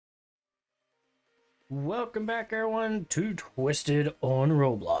Welcome back everyone to Twisted on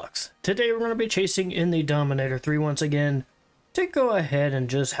Roblox. Today we're going to be chasing in the Dominator 3 once again to go ahead and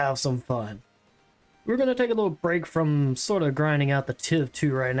just have some fun. We're going to take a little break from sort of grinding out the Tiv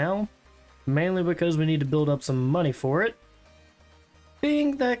 2 right now, mainly because we need to build up some money for it,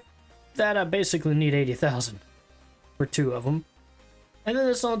 being that I basically need 80,000 for two of them. And then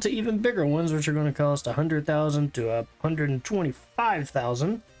it's on to even bigger ones, which are going to cost 100,000 to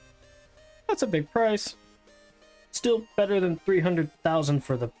 125,000. That's a big price. Still better than 300,000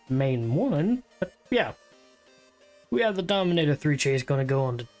 for the main one, but yeah. We have the Dominator 3 chase going to go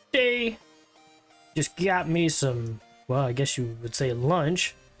on today. Just got me some, well, I guess you would say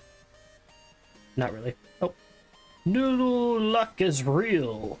lunch. Not really. Oh. Noodle luck is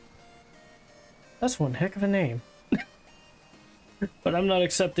real. That's one heck of a name. But I'm not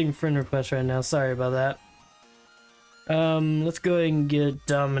accepting friend requests right now. Sorry about that. Let's go ahead and get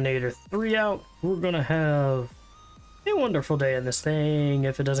Dominator 3 out. We're gonna have a wonderful day in this thing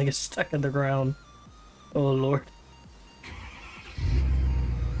if it doesn't get stuck in the ground. Oh lord.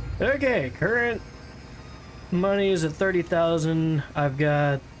 Okay, current money is at 30,000. I've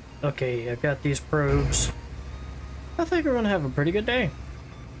got these probes. I think we're gonna have a pretty good day.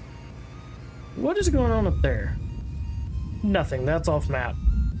 What is going on up there? Nothing, that's off map.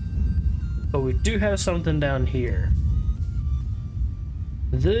 But we do have something down here.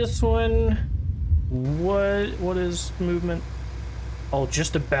 This one, what is movement? Oh,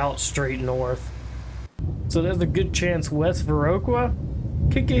 just about straight north. So there's a good chance West Viroqua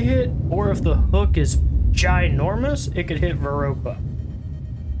could get hit, or if the hook is ginormous, it could hit Viroqua.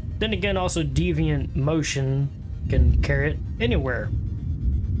 Then again, also deviant motion can carry it anywhere.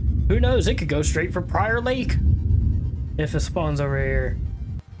 Who knows, it could go straight for Prior Lake if it spawns over here.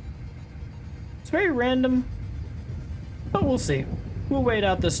 It's very random, but we'll see. We'll wait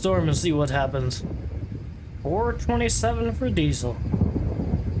out the storm and see what happens. 427 for diesel.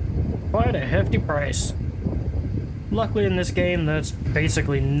 Quite a hefty price. Luckily in this game, that's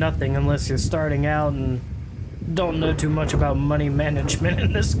basically nothing unless you're starting out and don't know too much about money management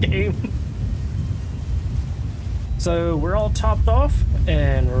in this game. So we're all topped off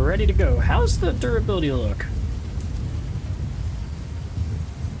and we're ready to go. How's the durability look?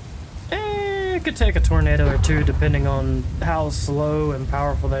 It could take a tornado or two depending on how slow and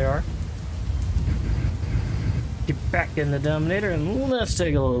powerful they are. Get back in the Dominator and let's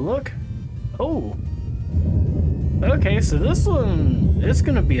take a little look. Oh. Okay, so this one, it's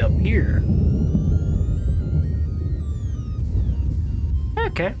gonna be up here.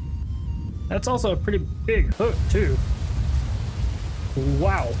 Okay. That's also a pretty big hook too.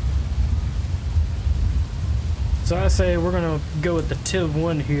 Wow. So I say we're gonna go with the Tiv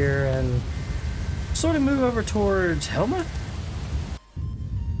 1 here and sort of move over towards Helma?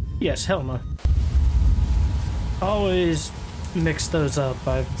 Yes, Helma. Always mix those up,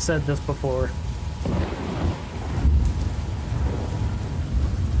 I've said this before.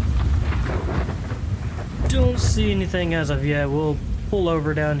 Don't see anything as of yet. We'll pull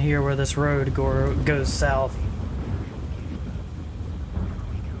over down here where this road goes south.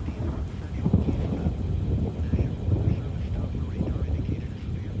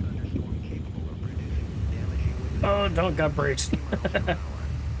 Oh, don't got brakes.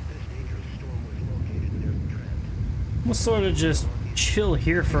 We'll sort of just chill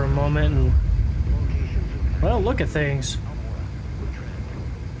here for a moment and, well, look at things.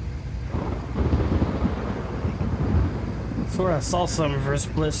 Swear I saw something for a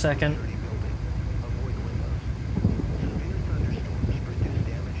split second.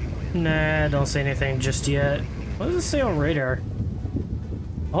 Nah, I don't see anything just yet. What does it say on radar?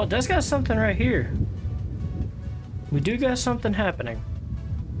 Oh, it does got something right here. We do got something happening.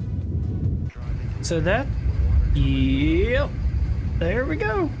 So that, yep, there we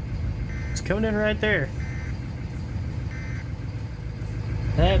go. It's coming in right there.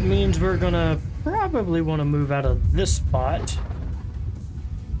 That means we're gonna probably want to move out of this spot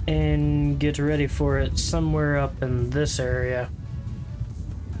and get ready for it somewhere up in this area.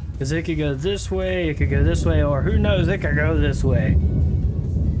 Because it could go this way, it could go this way, or who knows, it could go this way.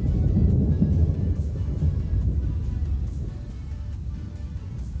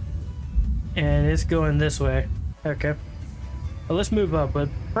 And it's going this way. Okay. Well, let's move up, but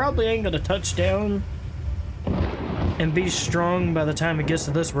probably ain't gonna touch down and be strong by the time it gets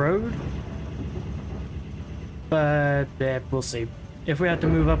to this road. But yeah, we'll see. If we have to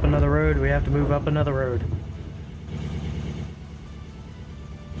move up another road, we have to move up another road.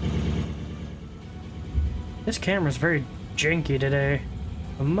 This camera's very janky today,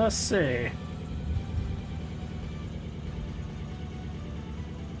 I must say.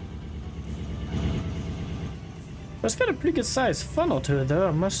 It's got a pretty good sized funnel to it though,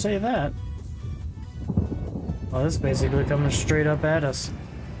 I must say that. Oh, this is basically coming straight up at us.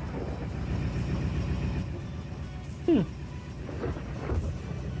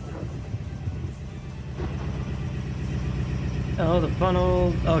 Oh, the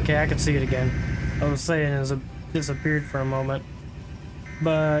funnel. Okay, I can see it again. I was saying it disappeared for a moment.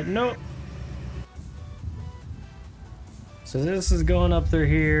 But nope. So this is going up through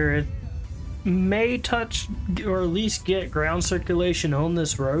here. It may touch or at least get ground circulation on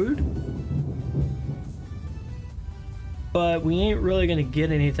this road. But we ain't really gonna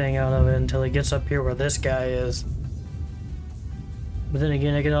get anything out of it until it gets up here where this guy is. But then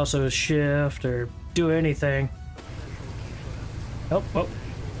again, it can also shift or do anything. Oh, well,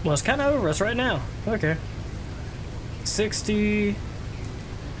 it's kind of over us right now. Okay. 60.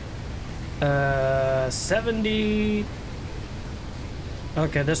 70.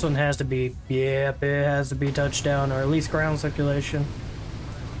 Okay, this one has to be, yep, it has to be touchdown or at least ground circulation.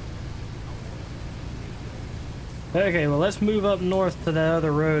 Okay, well, let's move up north to the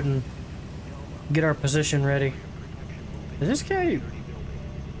other road and get our position ready. Is this guy...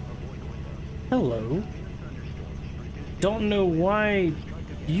 Hello. Don't know why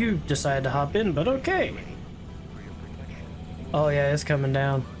you decided to hop in, but okay. Oh yeah, it's coming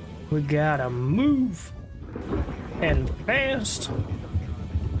down. We gotta move. And fast.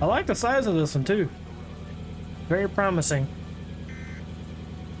 I like the size of this one too. Very promising.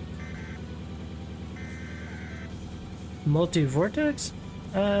 Multi-vortex?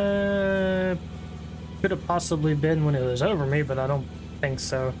 Could have possibly been when it was over me, but I don't think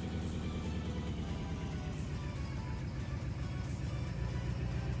so.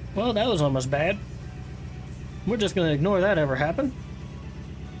 Well, that was almost bad. We're just gonna ignore that ever happened.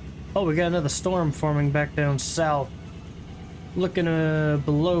 Oh, we got another storm forming back down south. Looking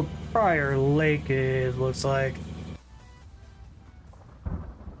below Prior Lake, it looks like.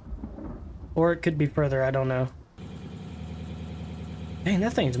 Or it could be further, I don't know. Dang,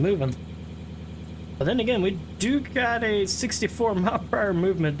 that thing's moving. But then again, we do got a 64 mile per hour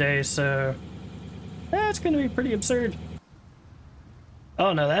movement day, so that's gonna be pretty absurd.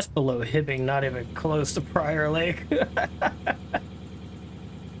 Oh no, that's below Hibbing, not even close to Prior Lake.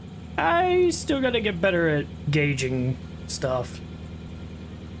 I still gotta get better at gauging stuff.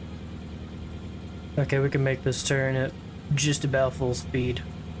 Okay, we can make this turn at just about full speed.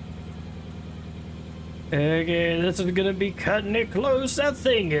 Okay, this is gonna be cutting it close. That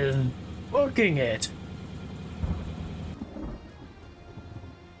thing is booking it.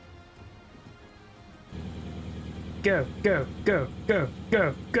 Go, go, go, go,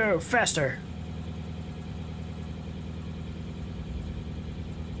 go, go, faster.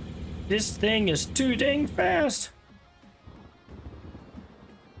 This thing is too dang fast.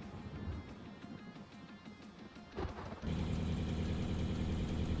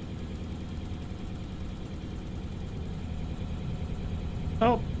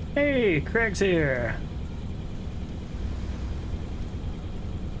 Oh, hey, Craig's here.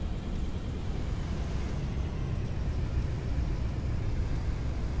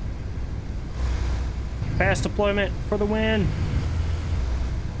 Fast deployment for the win.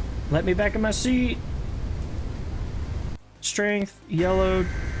 Let me back in my seat. Strength, yellow.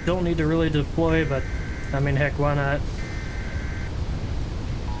 Don't need to really deploy, but I mean, heck, why not?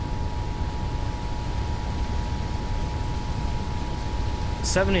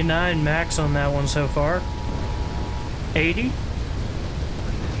 $79 max on that one so far. 80,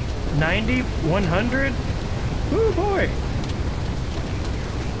 90, 100. Woo boy!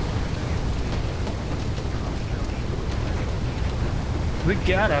 We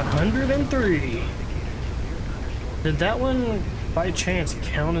got 103. Did that one by chance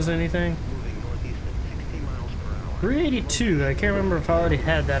count as anything? 382. I can't remember if I already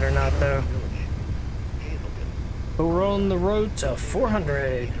had that or not though. But we're on the road to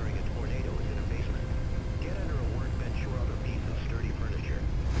 400.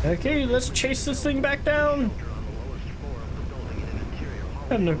 Okay, let's chase this thing back down.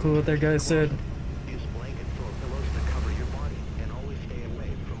 I have no clue what that guy said.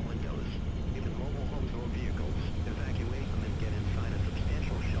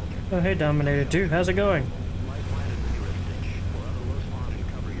 Oh, hey Dominator 2, how's it going?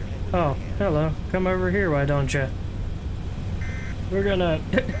 Oh, hello. Come over here, why don't you? We're gonna...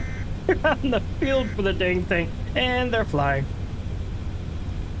 We're out in the field for the dang thing, and they're flying.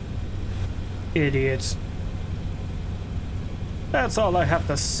 Idiots. That's all I have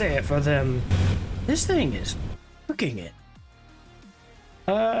to say for them. This thing is cooking it.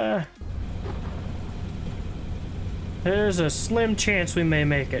 There's a slim chance we may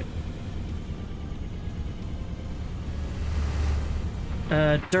make it.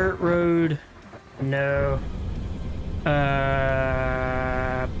 Dirt road. No.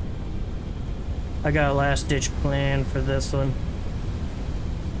 I got a last ditch plan for this one.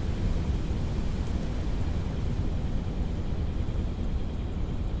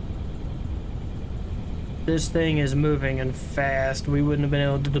 This thing is moving and fast. We wouldn't have been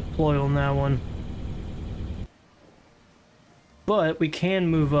able to deploy on that one. But we can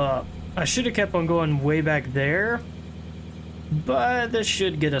move up. I should have kept on going way back there. But this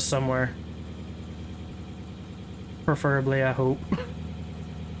should get us somewhere. Preferably, I hope.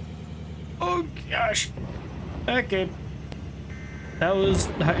 Oh gosh. Okay. That was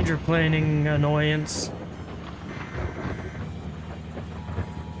hydroplaning annoyance.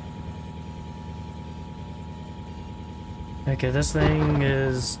 Okay, this thing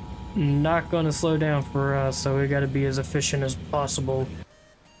is not going to slow down for us, so we got to be as efficient as possible.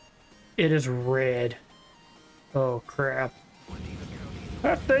 It is red. Oh crap.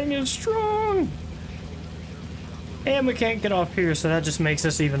 That thing is strong! And we can't get off here, so that just makes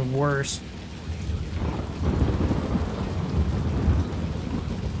this even worse.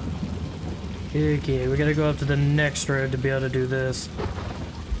 Okay, we gotta go up to the next road to be able to do this.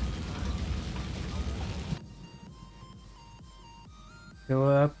 Go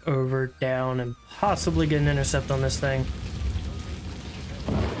up, over, down, and possibly get an intercept on this thing.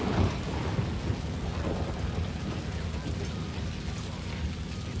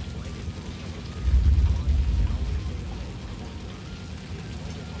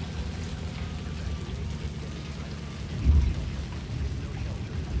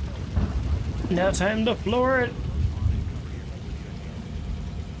 Now time to floor it.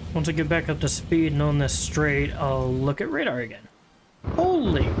 Once I get back up to speed and on this straight, I'll look at radar again.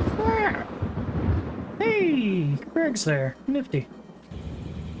 Holy crap! Hey, Greg's there. Nifty.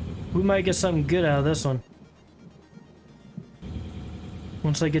 We might get something good out of this one.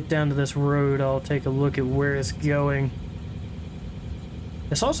 Once I get down to this road, I'll take a look at where it's going.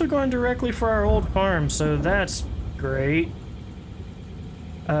 It's also going directly for our old farm, so that's great.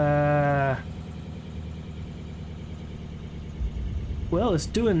 Well, it's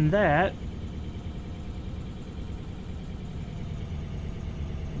doing that.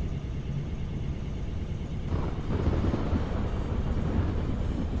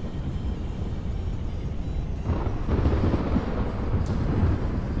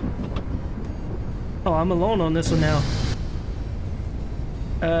 Oh, I'm alone on this one now.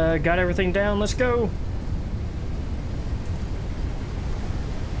 Got everything down, let's go.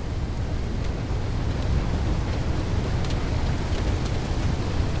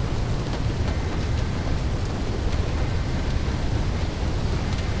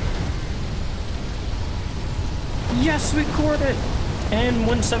 Yes, we cored it! And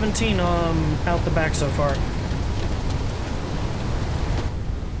 117 out the back so far.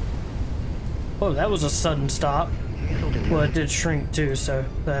 Oh, that was a sudden stop. Well, it did shrink too, so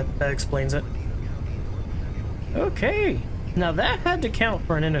that explains it. Okay, now that had to count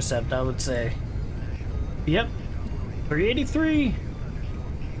for an intercept, I would say. Yep, 383,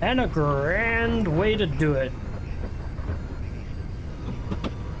 and a grand way to do it.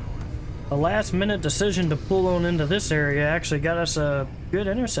 A last minute decision to pull on into this area actually got us a good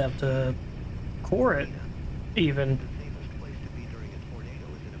intercept to core it, even.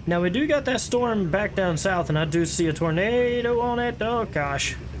 Now we do got that storm back down south, and I do see a tornado on it. Oh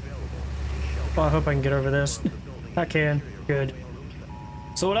gosh. Well, I hope I can get over this. I can. Good.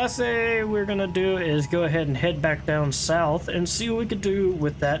 So what I say we're gonna do is go ahead and head back down south and see what we could do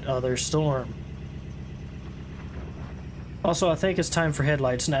with that other storm. Also, I think it's time for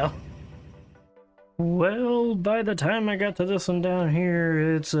headlights now. Well, by the time I got to this one down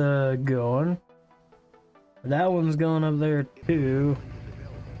here, it's going. That one's going up there too.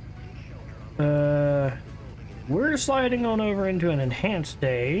 We're sliding on over into an enhanced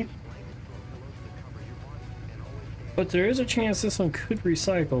day. But there is a chance this one could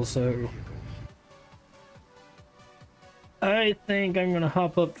recycle, so I think I'm gonna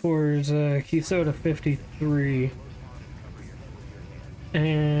hop up towards Kisota 53.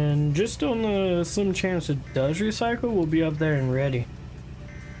 And just on the slim chance it does recycle, we'll be up there and ready.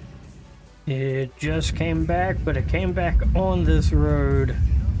 It just came back, but it came back on this road.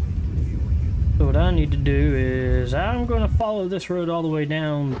 So what I need to do is I'm going to follow this road all the way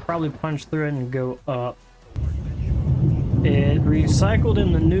down, probably punch through it and go up. It recycled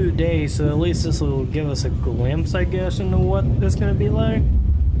in the new day, so at least this will give us a glimpse, I guess, into what it's going to be like.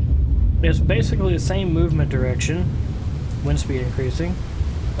 It's basically the same movement direction, wind speed increasing,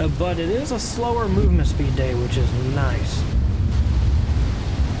 but it is a slower movement speed day, which is nice.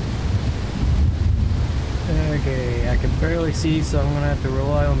 Okay, I can barely see, so I'm gonna have to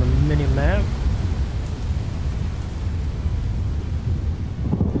rely on the mini map.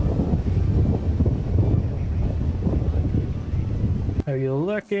 Are you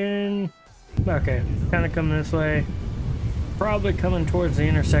looking? Okay, kind of coming this way. Probably coming towards the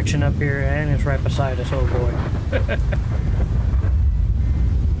intersection up here, and it's right beside us. Oh boy.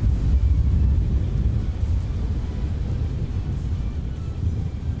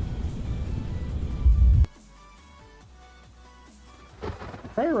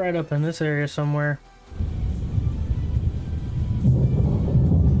 Probably right up in this area somewhere.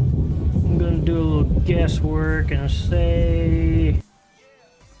 I'm gonna do a little guesswork and say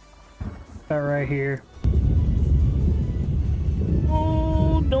about right here.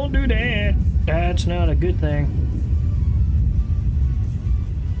 Oh, don't do that. That's not a good thing.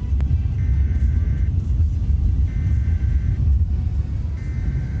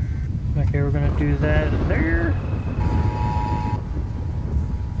 Okay, we're gonna do that there.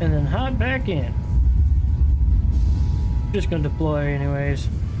 And then hop back in. Just gonna deploy anyways.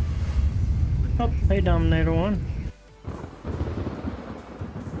 Oh, hey Dominator 1.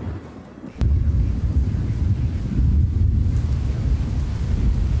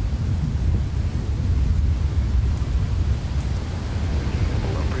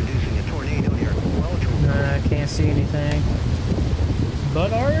 Producing a tornado here. Nah, I can't see anything.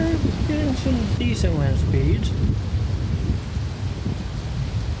 But are getting some decent wind speeds.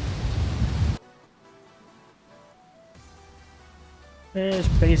 And it's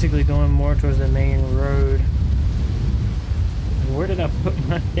basically going more towards the main road. Where did I put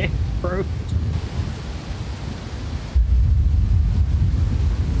my damn road?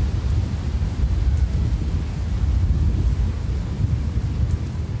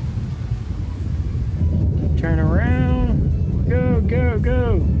 Turn around. Go, go,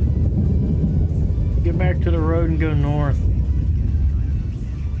 go. Get back to the road and go north.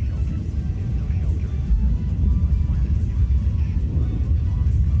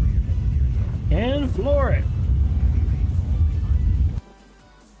 And floor it.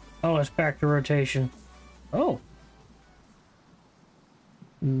 Oh, it's back to rotation. Oh.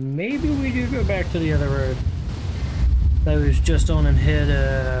 Maybe we do go back to the other road that was just on and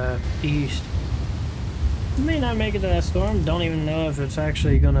head east. May not make it to that storm. Don't even know if it's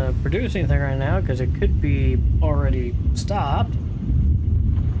actually gonna produce anything right now because it could be already stopped.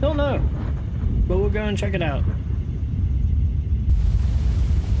 Don't know. But we'll go and check it out.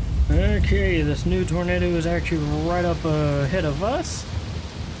 Okay, this new tornado is actually right up ahead of us.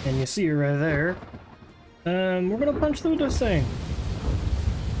 And you see it right there. We're gonna punch through this thing.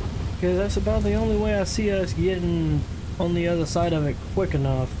 Because that's about the only way I see us getting on the other side of it quick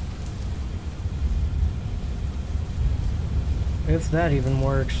enough. If that even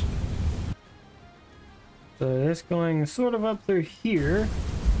works. So it's going sort of up through here.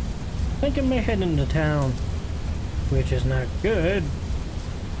 I think it may head into town. Which is not good.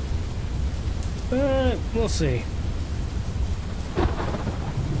 But we'll see.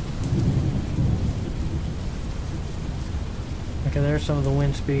 Okay, there's some of the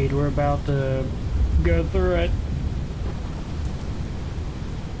wind speed. We're about to go through it.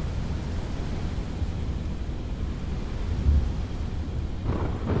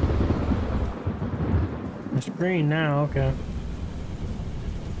 It's green now, okay.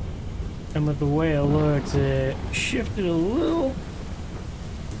 And with the way it looks, it shifted a little.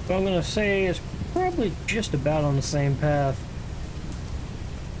 But I'm gonna say it's probably just about on the same path.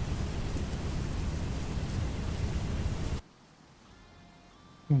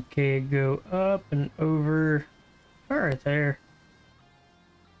 Okay, go up and over. Right there.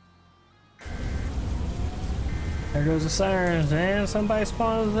 There goes the sirens, and somebody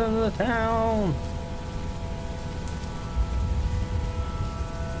spawns into the town.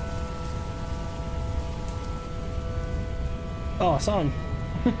 Oh, I saw him.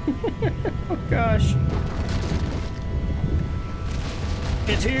 Oh gosh.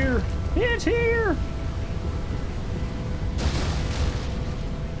 It's here. It's here.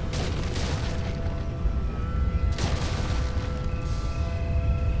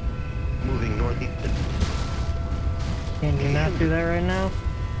 Moving northeast. Can you not do that right now?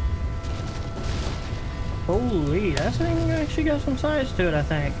 Holy, that thing actually got some size to it, I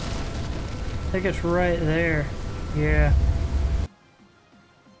think. I think it's right there. Yeah.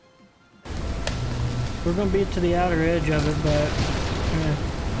 We're gonna beat to the outer edge of it, but yeah.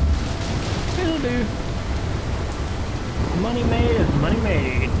 It'll do. Money made is money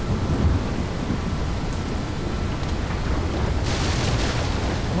made.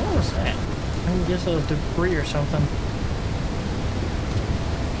 What was that? I guess it was debris or something.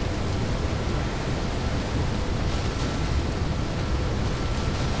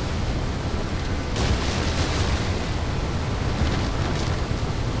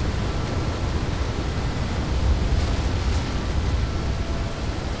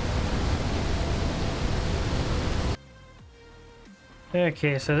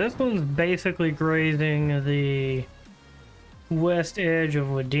 Okay, so this one's basically grazing the west edge of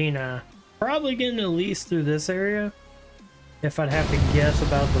Wadena. Probably getting at least through this area, if I'd have to guess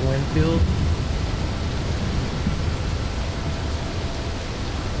about the wind field.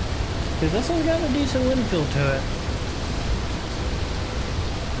 Because this one's got a decent wind field to it.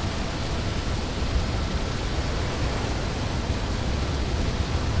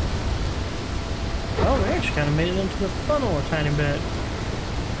 Oh, we actually kind of made it into the funnel a tiny bit.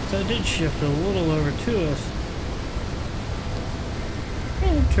 So it did shift a little over to us.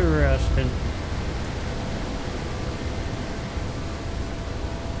 Interesting.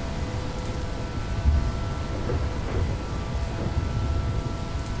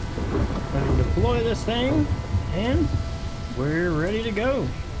 Let me deploy this thing, and we're ready to go.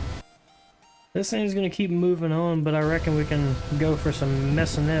 This thing's gonna keep moving on, but I reckon we can go for some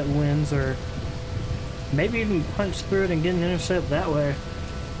messinet wins, or maybe even punch through it and get an intercept that way.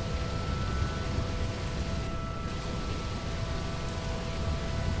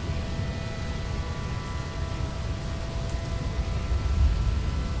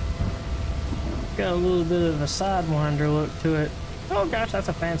 Got a little bit of a sidewinder look to it. Oh gosh, that's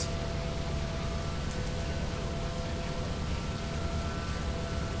a fence.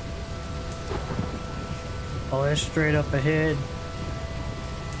 Oh, it's straight up ahead.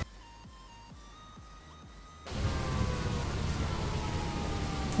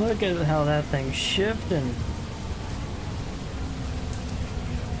 Look at how that thing's shifting.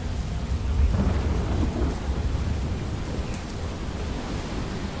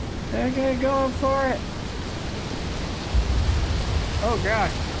 Okay, going for it. Oh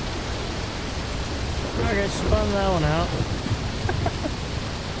gosh. Okay, spun that one out.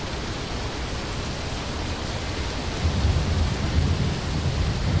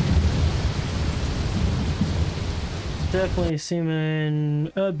 Definitely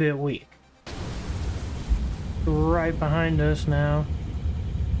seeming a bit weak. Right behind us now.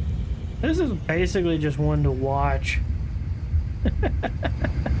 This is basically just one to watch.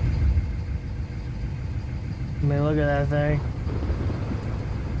 I mean, look at that thing.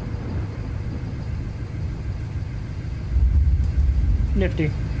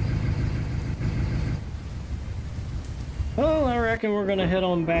 Nifty. Well, I reckon we're gonna head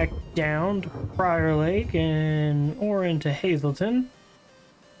on back down to Prior Lake or into Hazleton.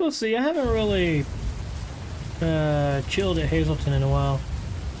 We'll see. I haven't really chilled at Hazleton in a while.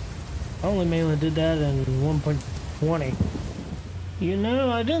 I only mainly did that in 1.20. You know,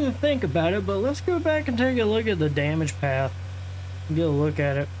 I didn't think about it, but let's go back and take a look at the damage path. Get a look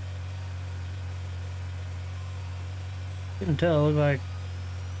at it. You can tell it looked like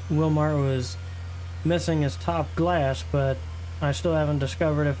Wilmart was missing his top glass, but I still haven't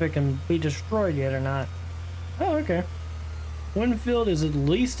discovered if it can be destroyed yet or not. Oh, okay. Winfield is at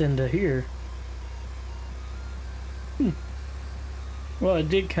least into here. Well, it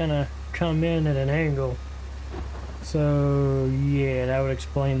did kind of come in at an angle. So, yeah, that would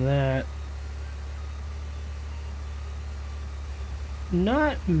explain that.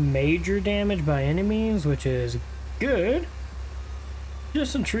 Not major damage by any means, which is good.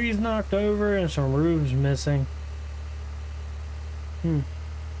 Just some trees knocked over and some roofs missing.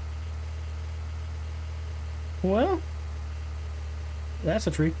 Well, that's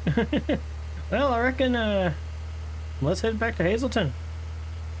a tree. Well, I reckon, let's head back to Hazleton.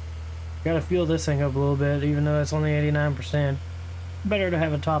 Gotta fuel this thing up a little bit, even though it's only 89%. Better to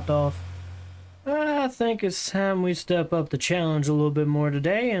have it topped off. I think it's time we step up the challenge a little bit more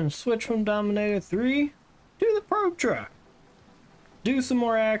today and switch from Dominator 3 to the probe truck. Do some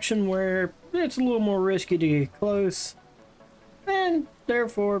more action where it's a little more risky to get close, and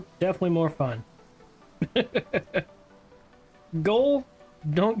therefore definitely more fun. Goal,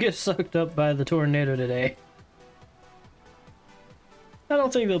 don't get sucked up by the tornado today. I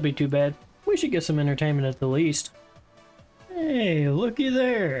don't think they'll be too bad. We should get some entertainment at the least. Hey, looky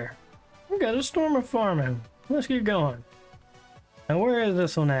there. We got a stormer farming. Let's get going. Now where is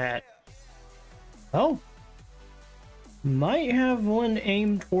this one at? Oh. Might have one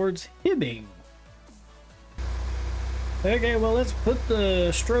aimed towards Hibbing. Okay, well let's put the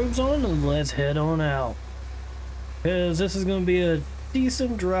strobes on and let's head on out. Because this is going to be a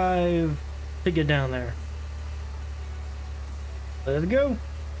decent drive to get down there. Let's go.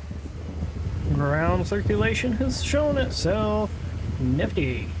 Ground circulation has shown itself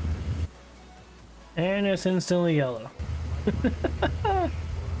nifty. And it's instantly yellow.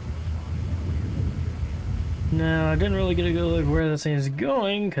 Now, I didn't really get a good look where this thing is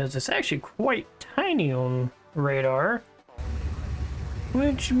going because it's actually quite tiny on radar,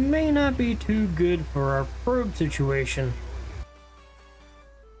 which may not be too good for our probe situation.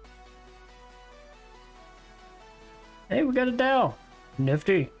 Hey, we got a Dow.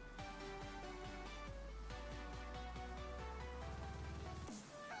 Nifty.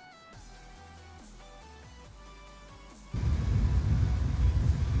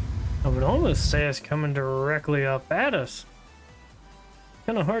 I would almost say it's coming directly up at us.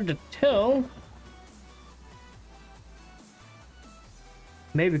 Kind of hard to tell.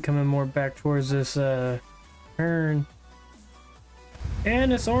 Maybe coming more back towards this turn.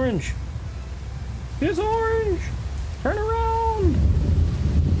 And it's orange. It's orange! Turn around!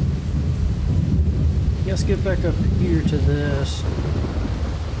 Let's get back up here to this.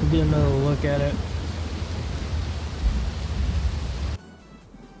 We'll get another look at it.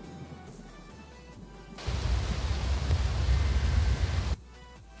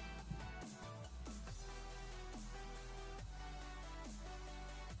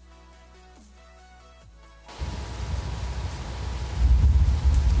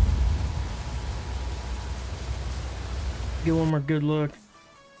 Get one more good look.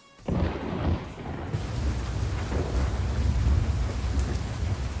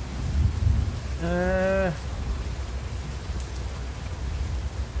 I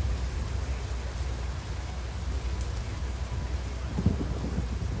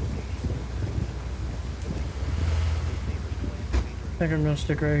think I'm gonna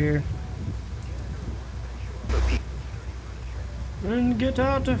stick right here. And get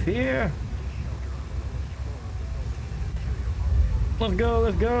out of here. Let's go,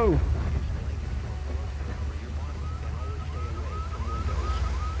 let's go.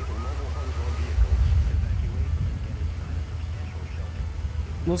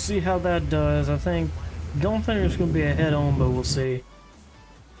 We'll see how that does. Don't think it's gonna be a head on, but we'll see.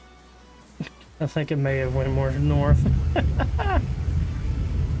 I think it may have went more north.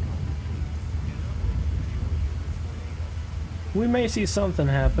 We may see something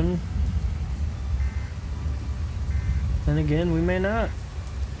happen. Then again, we may not.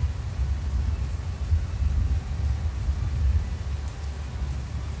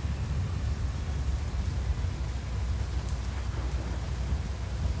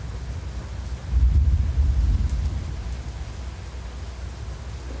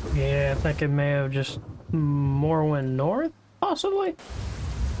 Yeah, I think it may have just more went north, possibly.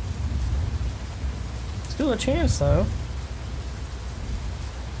 Still a chance, though.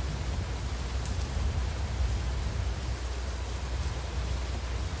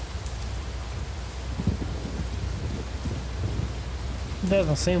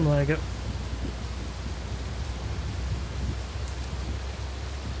 Doesn't seem like it.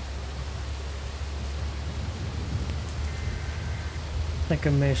 I think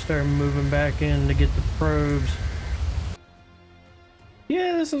I may start moving back in to get the probes.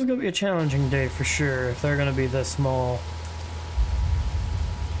 Yeah, this is gonna be a challenging day for sure if they're gonna be this small.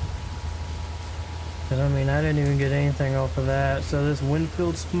 'Cause I mean, I didn't even get anything off of that, so this wind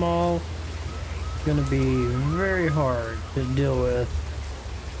field small is gonna be very hard to deal with.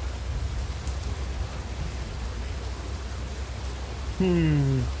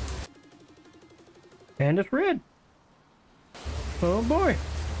 And it's red. Oh boy.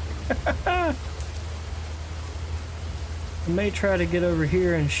 I may try to get over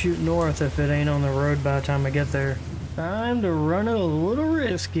here and shoot north if it ain't on the road by the time I get there. Time to run it a little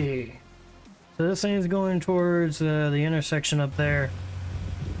risky. So this thing's going towards the intersection up there.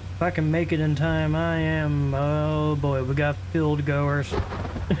 If I can make it in time, I am... Oh boy, we got field goers.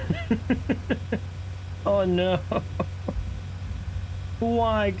 Oh no.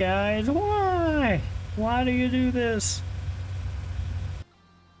 Why, guys? Why? Why do you do this?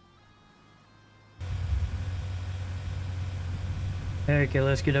 Okay,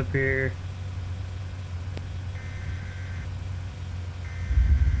 let's get up here.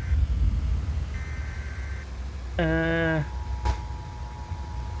 I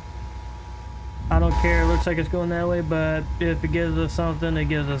don't care. It looks like it's going that way, but if it gives us something, it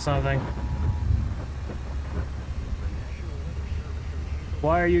gives us something.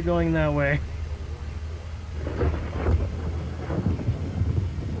 Why are you going that way?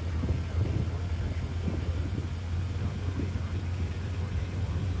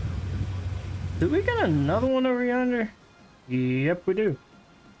 Do we got another one over yonder? Yep, we do.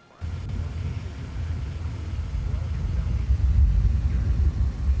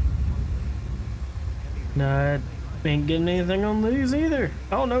 No, I ain't getting anything on these either.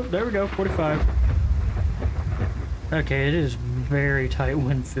 Oh no, there we go, 45. Okay, it is very tight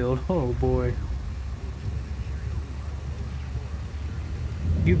wind field. Oh boy.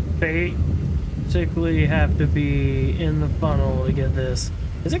 You basically have to be in the funnel to get this.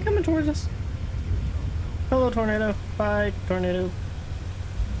 Is it coming towards us? Hello, tornado. Bye, tornado.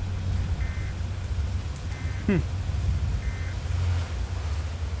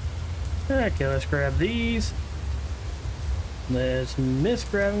 Okay, let's grab these. Let's miss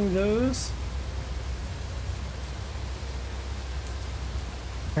grabbing those.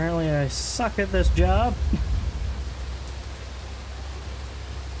 Apparently I suck at this job.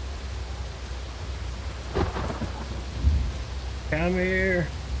 Come here.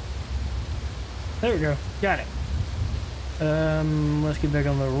 There we go. Got it. Let's get back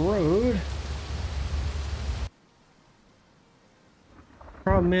on the road.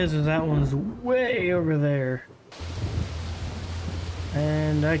 Problem is that one's way over there.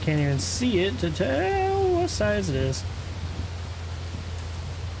 And I can't even see it to tell what size it is.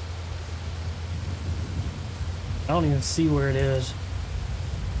 I don't even see where it is.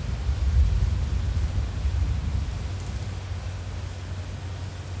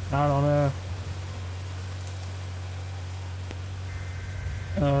 I don't know.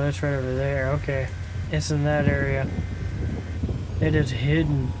 Oh, that's right over there. Okay. It's in that area. It is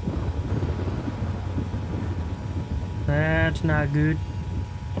hidden. That's not good.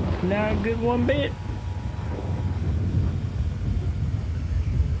 Not good one bit.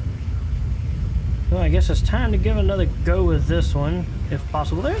 Well, I guess it's time to give another go with this one, if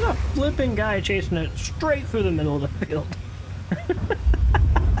possible. There's a flipping guy chasing it straight through the middle of the field.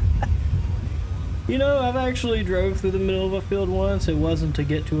 You know, I've actually drove through the middle of a field once. It wasn't to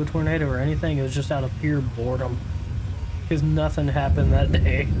get to a tornado or anything. It was just out of pure boredom. Because nothing happened that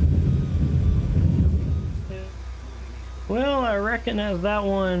day. Well, I reckon as that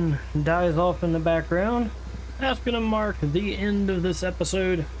one dies off in the background, that's going to mark the end of this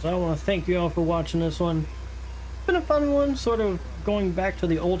episode. So I want to thank you all for watching this one. It's been a fun one, sort of going back to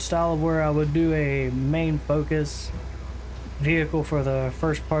the old style of where I would do a main focus vehicle for the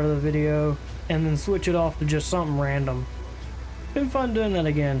first part of the video and then switch it off to just something random. Been fun doing that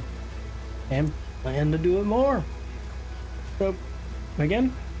again and plan to do it more. So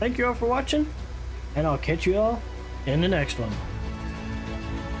again, thank you all for watching and I'll catch you all in the next one.